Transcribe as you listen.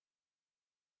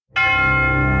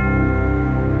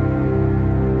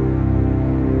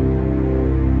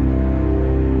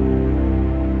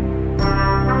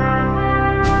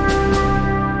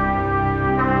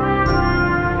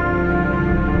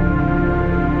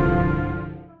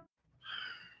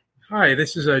Hi,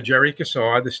 this is Jerry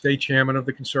Kassar, the state chairman of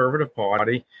the Conservative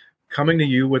Party, coming to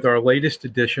you with our latest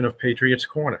edition of Patriots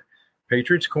Corner.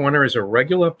 Patriots Corner is a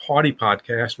regular party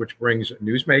podcast which brings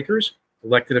newsmakers,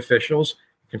 elected officials,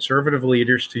 conservative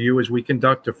leaders to you as we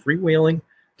conduct a freewheeling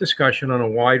discussion on a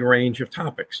wide range of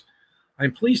topics.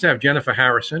 I'm pleased to have Jennifer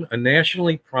Harrison, a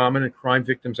nationally prominent crime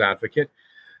victims advocate,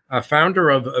 founder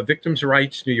of Victims'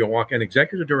 Rights New York, and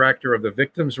executive director of the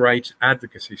Victims' Rights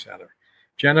Advocacy Center.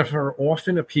 Jennifer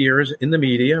often appears in the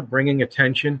media, bringing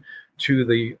attention to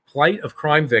the plight of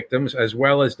crime victims, as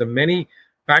well as the many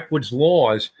backwoods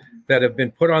laws that have been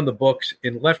put on the books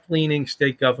in left-leaning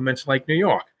state governments like New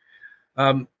York.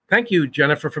 Thank you,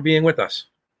 Jennifer, for being with us.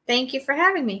 Thank you for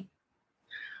having me.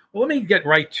 Well, let me get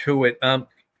right to it.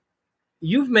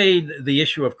 You've made the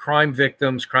issue of crime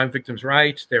victims'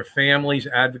 rights, their families,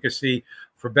 advocacy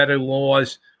for better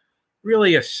laws,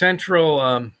 really a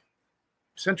central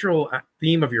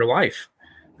theme of your life.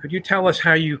 Could you tell us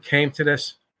how you came to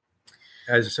this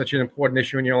as such an important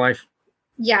issue in your life?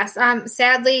 Yes.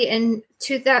 Sadly, in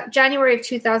January of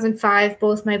 2005,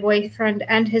 both my boyfriend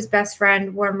and his best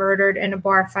friend were murdered in a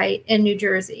bar fight in New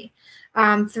Jersey.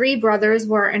 3 brothers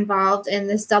were involved in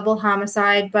this double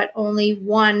homicide, but only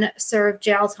one served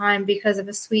jail time because of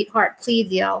a sweetheart plea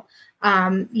deal,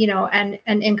 and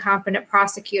an incompetent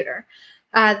prosecutor.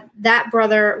 That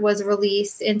brother was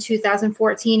released in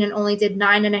 2014 and only did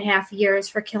 9.5 years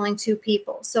for killing 2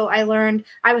 people. So I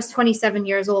was 27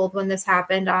 years old when this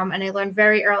happened, and I learned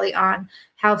very early on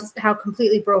how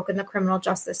completely broken the criminal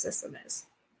justice system is.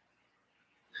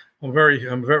 I'm very,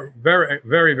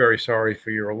 very, very sorry for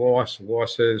your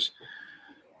losses.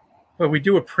 But we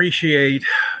do appreciate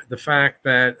the fact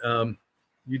that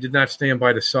you did not stand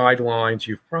by the sidelines.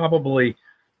 You've probably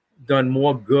done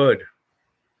more good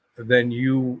than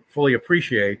you fully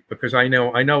appreciate, because I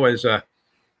know as a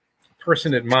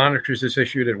person that monitors this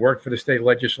issue, that worked for the state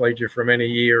legislature for many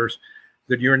years,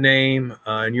 that your name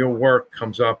and your work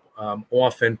comes up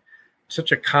often.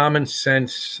 Such a common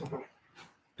sense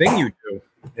thing you do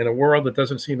in a world that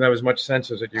doesn't seem to have as much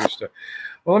sense as it used to.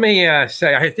 Well, let me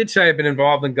say I've been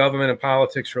involved in government and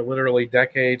politics for literally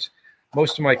decades.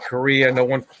 Most of my career, no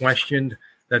one questioned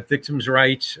that victims'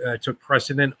 rights took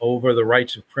precedent over the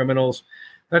rights of criminals.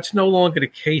 That's no longer the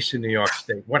case in New York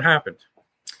State. What happened?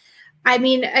 I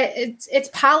mean, it's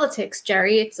politics,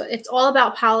 Jerry. It's all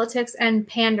about politics and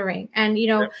pandering. And,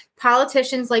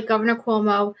 Politicians like Governor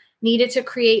Cuomo needed to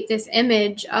create this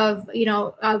image of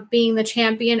being the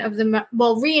champion of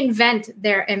reinvent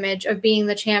their image of being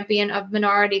the champion of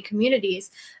minority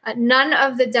communities. None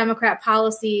of the Democrat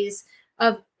policies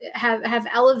have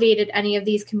elevated any of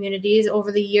these communities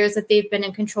over the years that they've been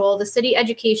in control. The city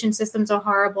education systems are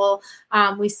horrible.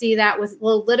 We see that with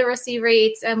low literacy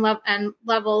rates and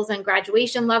levels and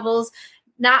graduation levels.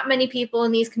 Not many people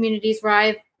in these communities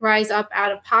rise up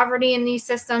out of poverty in these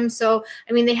systems. So,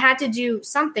 they had to do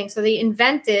something. So they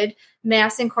invented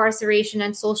mass incarceration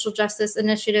and social justice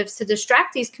initiatives to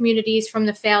distract these communities from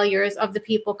the failures of the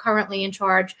people currently in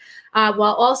charge,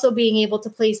 while also being able to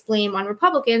place blame on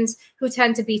Republicans who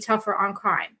tend to be tougher on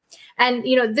crime. And,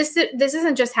 this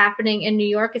isn't just happening in New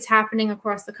York, it's happening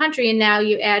across the country. And now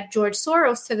you add George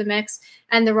Soros to the mix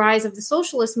and the rise of the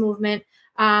socialist movement,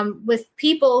 with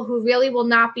people who really will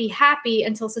not be happy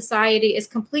until society is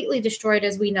completely destroyed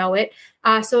as we know it.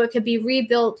 So it could be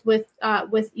rebuilt with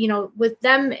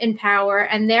them in power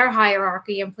and their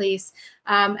hierarchy in place.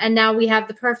 And now we have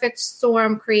the perfect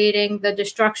storm creating the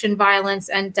destruction, violence,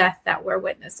 and death that we're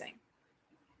witnessing.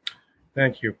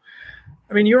 Thank you.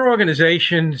 Your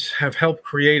organizations have helped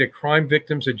create a crime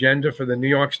victims agenda for the New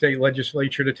York State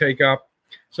legislature to take up.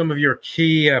 Some of your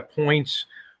key points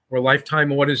were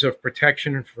lifetime orders of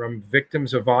protection from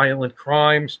victims of violent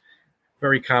crimes.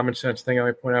 Very common sense thing I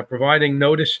would point out. Providing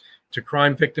notice to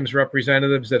crime victims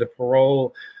representatives that a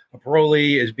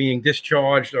parolee is being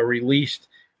discharged or released.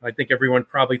 I think everyone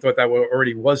probably thought that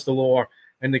already was the law.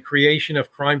 And the creation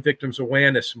of Crime Victims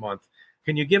Awareness Month.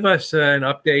 Can you give us an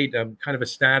update, kind of a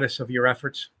status of your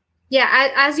efforts?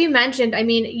 Yeah, as you mentioned,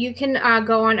 you can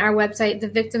go on our website, the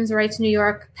Victims' Rights New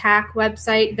York PAC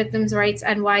website,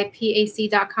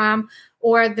 victimsrightsnypac.com,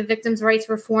 or the Victims' Rights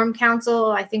Reform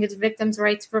Council. I think it's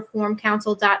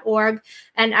victimsrightsreformcouncil.org.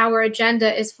 And our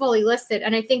agenda is fully listed.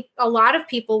 And I think a lot of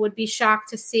people would be shocked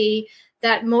to see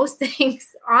that most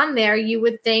things on there you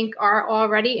would think are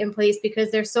already in place because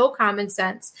they're so common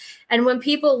sense. And when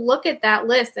people look at that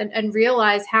list and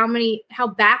realize how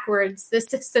backwards the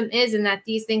system is and that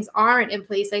these things aren't in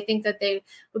place, I think that they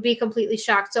would be completely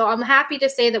shocked. So I'm happy to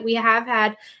say that we have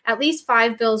had at least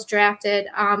 5 bills drafted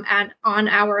and on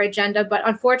our agenda, but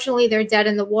unfortunately they're dead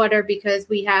in the water because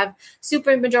we have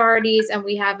super majorities and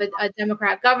we have a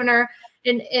Democrat governor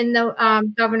in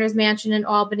the governor's mansion in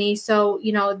Albany. So,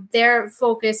 their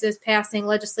focus is passing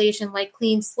legislation like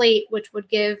Clean Slate, which would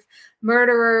give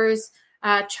murderers,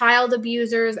 child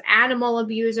abusers, animal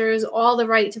abusers, all the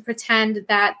right to pretend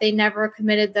that they never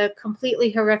committed the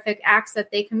completely horrific acts that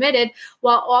they committed,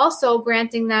 while also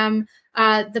granting them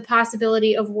the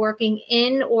possibility of working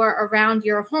in or around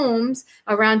your homes,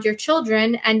 around your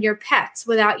children and your pets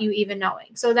without you even knowing.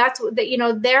 So that's what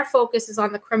their focus is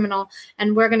on the criminal,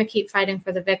 and we're going to keep fighting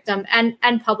for the victim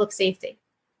and public safety.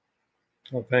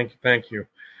 Well, thank you.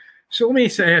 So let me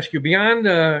ask you,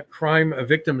 beyond crime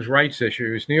victims' rights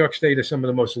issues, New York State has some of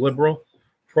the most liberal,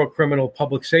 pro-criminal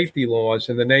public safety laws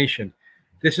in the nation.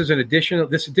 This is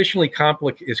additionally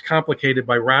complicated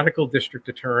by radical district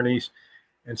attorneys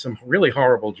and some really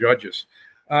horrible judges.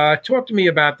 Talk to me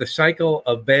about the cycle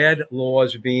of bad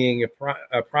laws being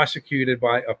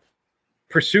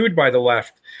pursued by the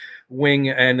left wing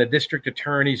and the district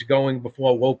attorneys going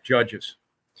before woke judges.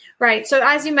 Right. So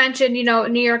as you mentioned,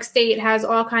 New York State has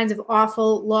all kinds of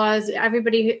awful laws.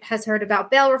 Everybody has heard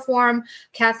about bail reform.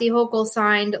 Kathy Hochul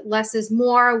signed Less is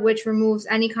More, which removes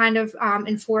any kind of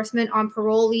enforcement on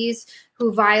parolees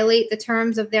who violate the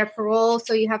terms of their parole.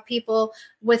 So you have people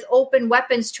with open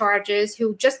weapons charges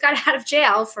who just got out of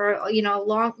jail for,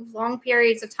 long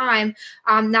periods of time,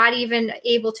 not even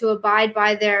able to abide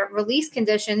by their release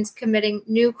conditions, committing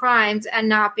new crimes and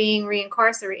not being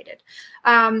reincarcerated.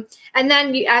 And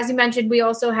then, as you mentioned, we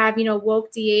also have,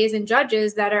 woke DAs and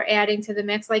judges that are adding to the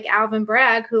mix, like Alvin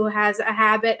Bragg, who has a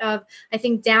habit of, I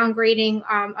think, downgrading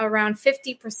around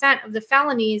 50% of the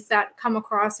felonies that come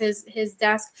across his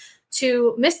desk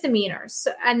to misdemeanors.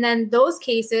 And then those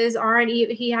cases that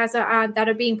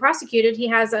are being prosecuted, he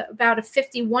has about a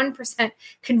 51%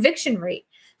 conviction rate.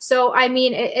 So, I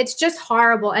mean, it's just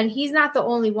horrible. And he's not the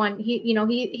only one.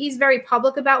 He's very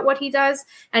public about what he does.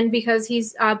 And because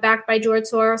he's backed by George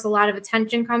Soros, a lot of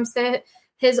attention comes to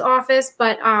his office.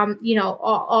 But,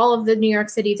 all of the New York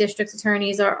City district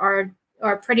attorneys are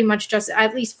pretty much just,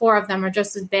 at least 4 of them are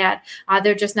just as bad.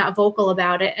 They're just not vocal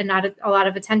about it and not a lot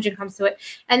of attention comes to it.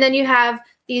 And then you have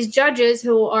these judges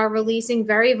who are releasing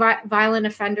very violent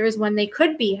offenders when they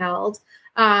could be held.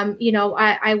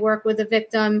 I work with a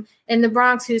victim in the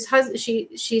Bronx whose husband,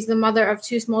 she's the mother of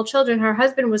 2 small children. Her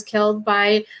husband was killed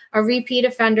by a repeat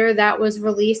offender that was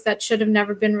released that should have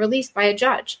never been released by a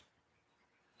judge.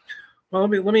 Well,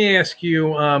 let me ask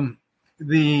you,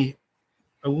 the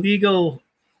illegal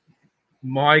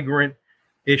migrant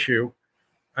issue.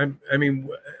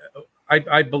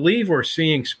 I believe we're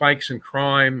seeing spikes in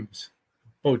crimes,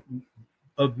 both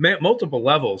of multiple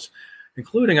levels,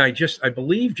 including I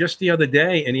believe just the other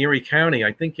day in Erie County,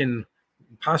 I think in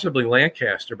possibly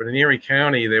Lancaster, but in Erie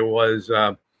County there was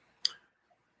an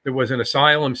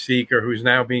asylum seeker who's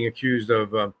now being accused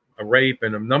of a rape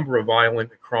and a number of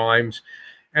violent crimes,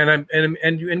 and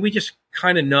we just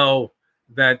kind of know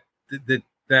that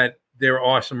there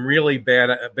are some really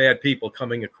bad people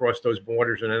coming across those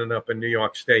borders and ending up in New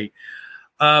York State.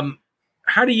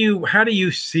 How do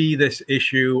you see this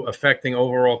issue affecting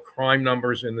overall crime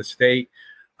numbers in the state?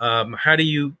 How do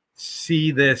you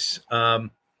see this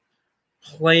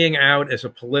playing out as a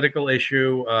political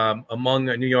issue among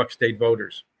New York State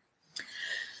voters?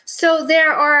 So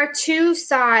there are 2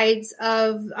 sides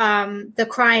of the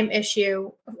crime issue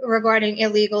regarding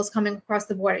illegals coming across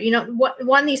the border.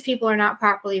 One, these people are not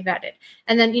properly vetted.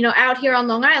 And then, out here on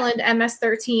Long Island,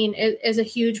 MS-13 is a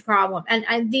huge problem.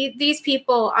 And these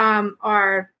people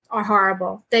are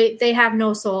horrible. They have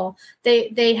no soul.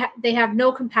 They have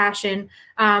no compassion.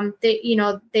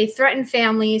 They threaten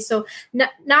families. So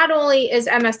not only is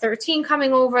MS-13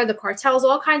 coming over, the cartels,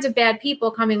 all kinds of bad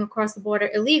people coming across the border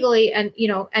illegally and,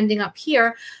 ending up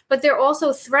here, but they're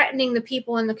also threatening the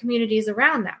people in the communities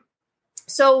around them.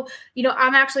 So,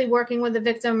 I'm actually working with a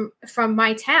victim from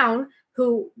my town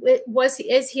who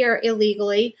is here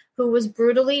illegally, who was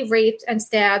brutally raped and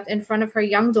stabbed in front of her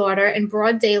young daughter in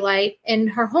broad daylight in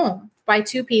her home by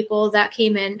 2 people that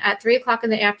came in at 3:00 in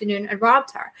the afternoon and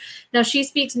robbed her. Now, she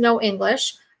speaks no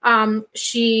English.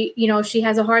 She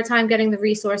has a hard time getting the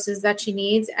resources that she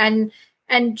needs. And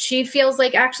and she feels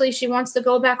like actually she wants to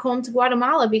go back home to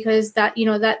Guatemala because that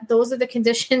those are the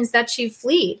conditions that she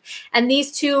fled. And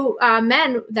these two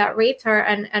men that raped her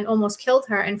and almost killed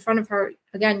her in front of her,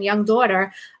 again, young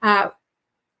daughter,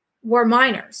 were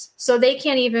minors, so they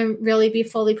can't even really be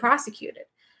fully prosecuted.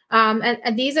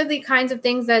 And these are the kinds of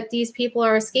things that these people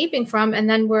are escaping from, and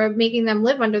then we're making them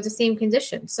live under the same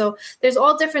conditions. So there's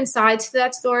all different sides to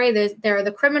that story. There are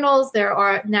the criminals.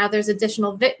 There's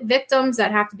additional victims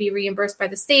that have to be reimbursed by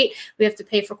the state. We have to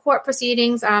pay for court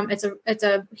proceedings. It's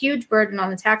a huge burden on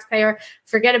the taxpayer.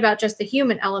 Forget about just the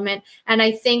human element. And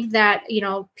I think that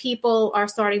people are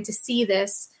starting to see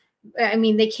this. I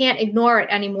mean, they can't ignore it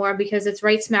anymore because it's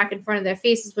right smack in front of their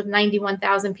faces with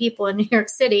 91,000 people in New York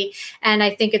City. And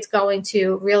I think it's going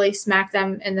to really smack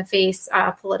them in the face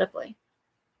politically.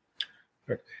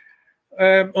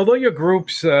 Although your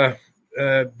groups that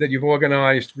you've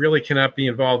organized really cannot be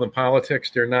involved in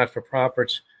politics, they're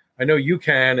not-for-profits, I know you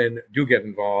can and do get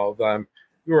involved.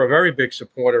 You're a very big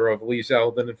supporter of Lee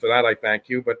Zeldin, and for that I thank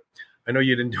you. But I know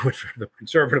you didn't do it for the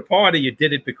Conservative Party. You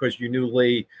did it because you knew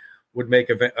Lee would make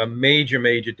a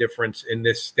major difference in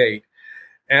this state.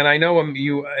 And I know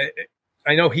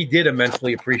I know he did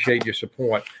immensely appreciate your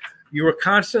support. You were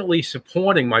constantly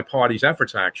supporting my party's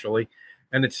efforts, actually.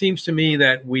 And it seems to me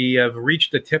that we have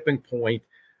reached a tipping point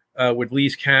with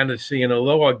Lee's candidacy. And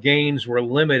although our gains were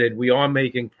limited, we are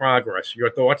making progress. Your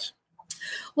thoughts?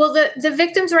 Well, the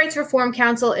Victims' Rights Reform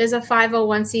Council is a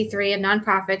 501c3, a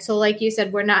nonprofit. So, like you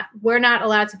said, we're not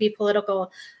allowed to be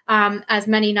political, as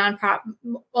many no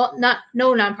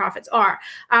nonprofits are.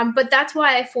 But that's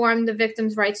why I formed the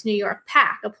Victims' Rights New York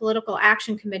PAC, a political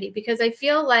action committee, because I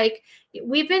feel like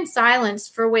we've been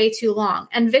silenced for way too long,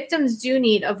 and victims do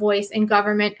need a voice in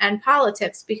government and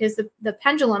politics because the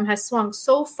pendulum has swung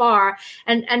so far,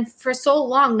 and for so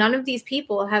long, none of these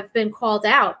people have been called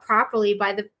out properly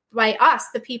by us,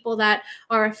 the people that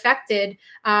are affected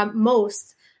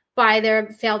most by their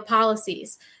failed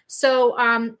policies. So,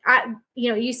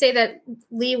 you say that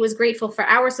Lee was grateful for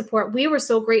our support. We were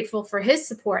so grateful for his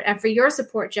support and for your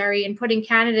support, Jerry, in putting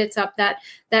candidates up that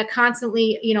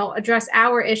constantly, address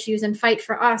our issues and fight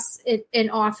for us in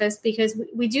office, because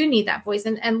we do need that voice.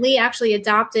 And Lee actually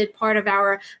adopted part of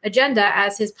our agenda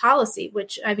as his policy,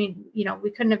 which,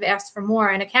 we couldn't have asked for more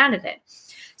in a candidate.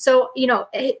 So,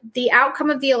 the outcome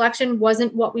of the election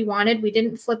wasn't what we wanted. We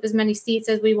didn't flip as many seats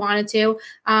as we wanted to.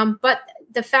 But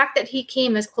the fact that he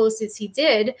came as close as he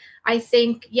did, I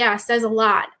think, says a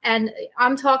lot. And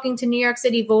I'm talking to New York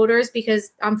City voters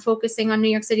because I'm focusing on New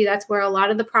York City. That's where a lot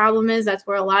of the problem is. That's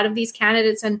where a lot of these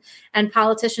candidates and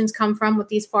politicians come from with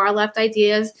these far left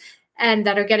ideas and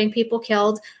that are getting people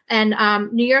killed. And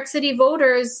New York City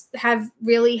voters have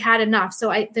really had enough.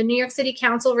 So the New York City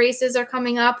Council races are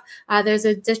coming up. There's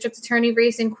a district attorney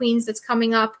race in Queens that's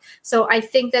coming up. So I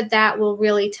think that will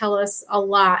really tell us a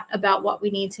lot about what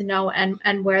we need to know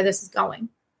and where this is going.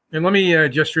 And let me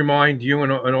just remind you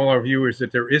and all our viewers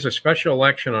that there is a special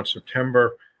election on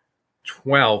September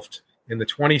 12th in the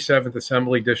 27th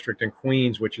Assembly District in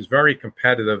Queens, which is very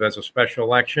competitive as a special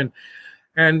election.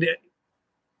 And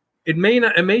it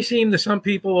may seem to some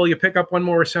people, well, you pick up one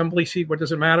more assembly seat, what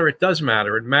does it matter? It does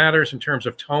matter. It matters in terms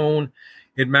of tone.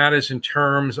 It matters in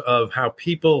terms of how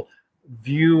people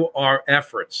view our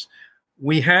efforts.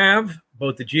 We have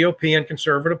both the GOP and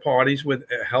conservative parties, with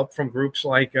help from groups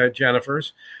like Jennifer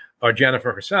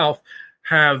herself,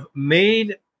 have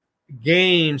made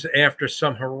gains after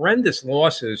some horrendous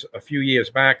losses a few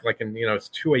years back, like in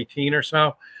 2018 or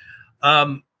so.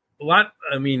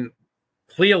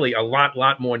 Clearly, a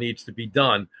lot more needs to be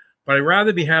done. But I'd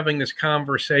rather be having this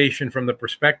conversation from the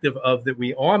perspective of that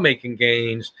we are making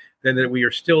gains than that we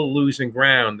are still losing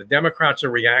ground. The Democrats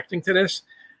are reacting to this.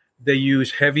 They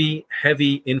use heavy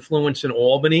influence in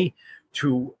Albany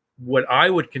to what I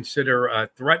would consider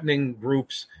threatening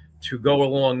groups to go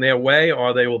along their way,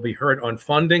 or they will be hurt on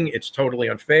funding. It's totally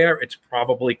unfair. It's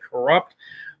probably corrupt,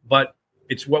 but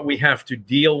it's what we have to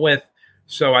deal with.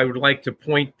 So I would like to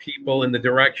point people in the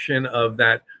direction of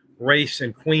that race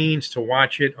in Queens to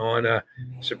watch it on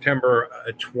September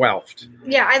 12th.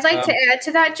 Yeah, I'd like to add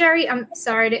to that, Jerry. I'm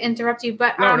sorry to interrupt you,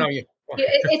 but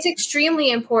it's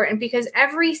extremely important because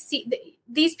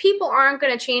these people aren't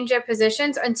going to change their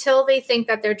positions until they think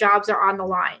that their jobs are on the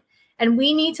line. And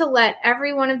we need to let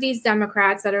every one of these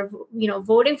Democrats that are,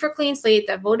 voting for clean slate,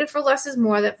 that voted for less is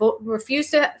more, that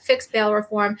refuse to fix bail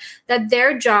reform, that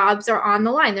their jobs are on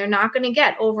the line. They're not going to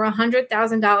get over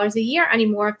 $100,000 a year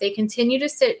anymore if they continue to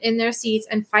sit in their seats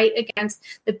and fight against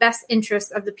the best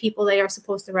interests of the people they are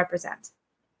supposed to represent.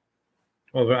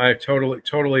 Well, I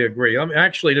totally agree.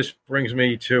 Actually, this brings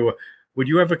me to, would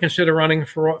you ever consider running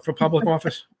for public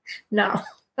office? No.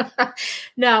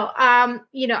 No. I'm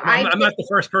not the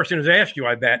first person who's asked you,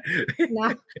 I bet.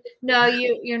 No,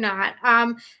 you're not.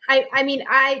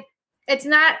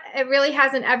 It really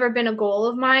hasn't ever been a goal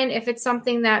of mine. If it's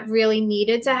something that really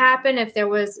needed to happen, if there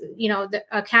was,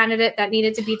 a candidate that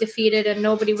needed to be defeated and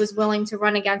nobody was willing to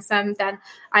run against them, then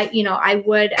I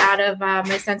would, out of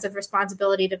my sense of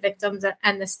responsibility to victims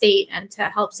and the state and to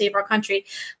help save our country.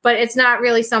 But it's not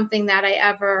really something that I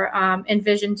ever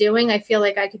envisioned doing. I feel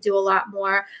like I could do a lot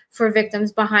more for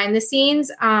victims behind the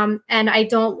scenes. And I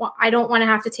don't want to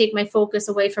have to take my focus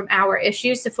away from our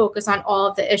issues to focus on all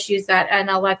of the issues that an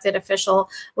elected official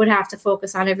would have to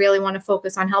focus on. I really want to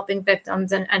focus on helping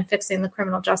victims and fixing the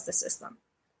criminal justice system.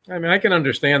 I mean, I can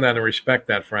understand that and respect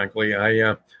that, frankly.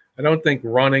 I don't think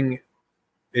running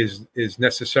is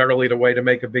necessarily the way to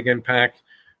make a big impact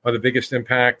or the biggest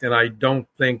impact. And I don't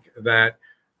think that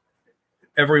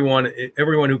everyone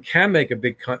who can make a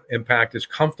big impact is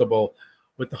comfortable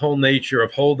with the whole nature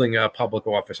of holding a public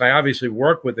office. I obviously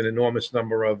work with an enormous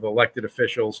number of elected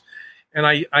officials, and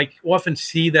I often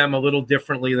see them a little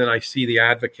differently than I see the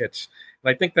advocates.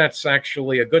 And I think that's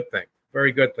actually a good thing,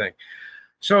 very good thing.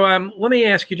 So let me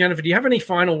ask you, Jennifer, do you have any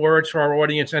final words for our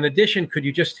audience? In addition, could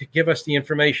you just give us the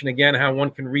information again, how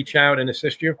one can reach out and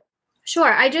assist you?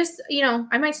 Sure. I just,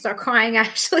 I might start crying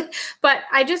actually, but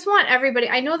I just want everybody,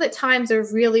 I know that times are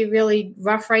really, really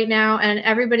rough right now, and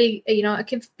everybody, it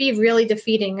can be really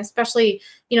defeating, especially,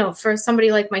 for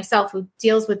somebody like myself who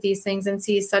deals with these things and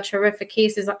sees such horrific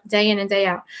cases day in and day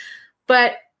out.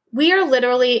 But we are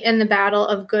literally in the battle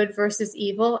of good versus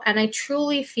evil. And I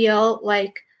truly feel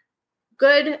like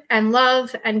good and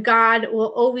love and God will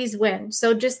always win.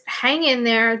 So just hang in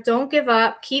there. Don't give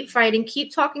up. Keep fighting.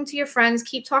 Keep talking to your friends.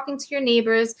 Keep talking to your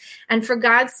neighbors. And for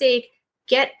God's sake,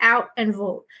 get out and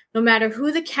vote. No matter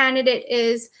who the candidate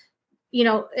is,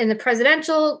 in the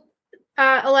presidential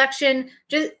election,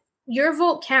 just your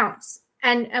vote counts.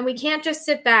 And we can't just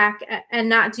sit back and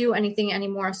not do anything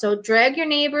anymore. So drag your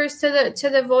neighbors to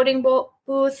the voting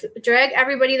booth, drag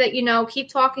everybody that keep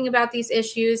talking about these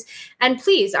issues, and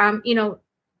please,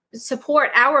 support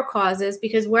our causes,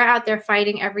 because we're out there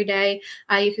fighting every day.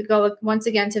 You could go once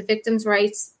again to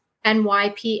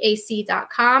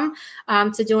victimsrightsnypac.com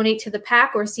to donate to the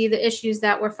PAC or see the issues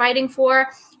that we're fighting for.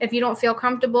 If you don't feel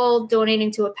comfortable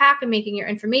donating to a PAC and making your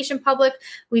information public,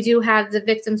 we do have the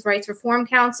Victims' Rights Reform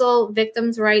Council,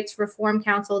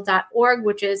 victimsrightsreformcouncil.org,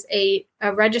 which is a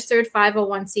registered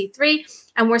 501c3,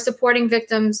 and we're supporting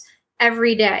victims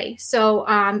every day. So,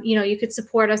 you could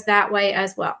support us that way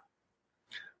as well.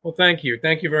 Well, thank you.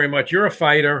 Thank you very much. You're a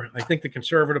fighter. I think the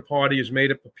Conservative Party is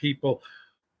made up of people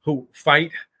who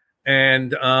fight,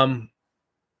 and our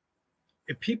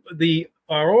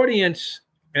audience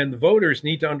and the voters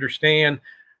need to understand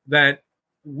that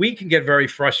we can get very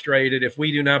frustrated if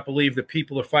we do not believe that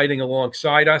people are fighting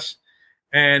alongside us.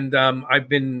 And I've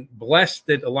been blessed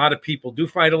that a lot of people do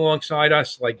fight alongside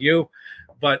us, like you.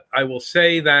 But I will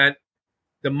say that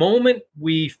the moment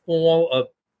we fall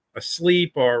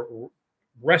asleep or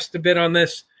rest a bit on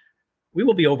this, we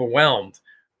will be overwhelmed.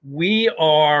 We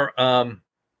are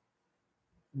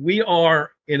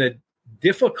in a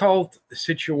difficult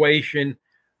situation,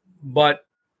 but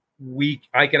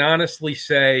I can honestly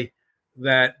say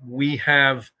that we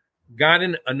have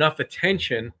gotten enough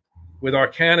attention with our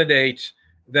candidates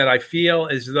that I feel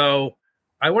as though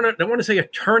I want to say a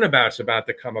turnabout's about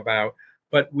to come about,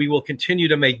 but we will continue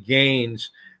to make gains,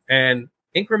 and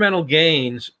incremental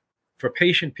gains for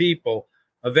patient people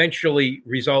eventually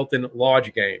result in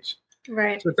large gains.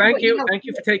 Right. So thank you. Thank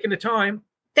you for taking the time.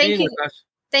 Thank you. With us.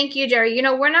 Thank you, Jerry.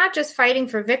 We're not just fighting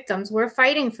for victims. We're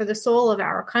fighting for the soul of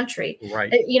our country.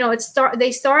 Right.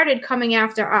 They started coming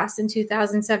after us in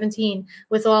 2017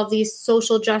 with all these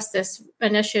social justice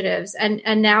initiatives.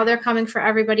 And now they're coming for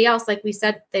everybody else, like we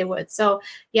said they would. So,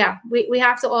 yeah, we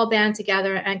have to all band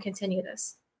together and continue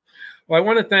this. Well, I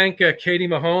want to thank Katie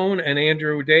Mahone and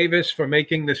Andrew Davis for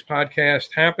making this podcast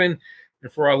happen.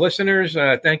 And for our listeners,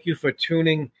 thank you for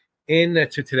tuning in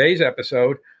to today's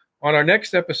episode. On our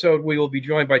next episode, we will be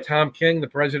joined by Tom King, the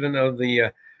president of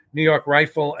the New York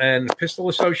Rifle and Pistol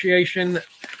Association,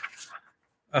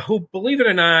 who, believe it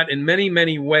or not, in many,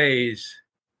 many ways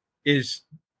is,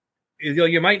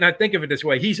 you might not think of it this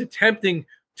way, he's attempting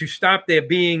to stop there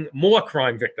being more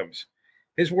crime victims.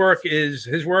 His work is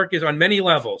on many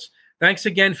levels. Thanks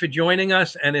again for joining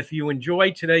us. And if you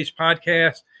enjoyed today's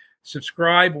podcast,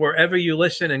 subscribe wherever you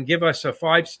listen and give us a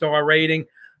 5-star rating.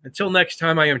 Until next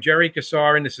time, I am Jerry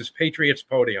Kassar, and this is Patriots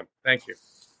Podium. Thank you.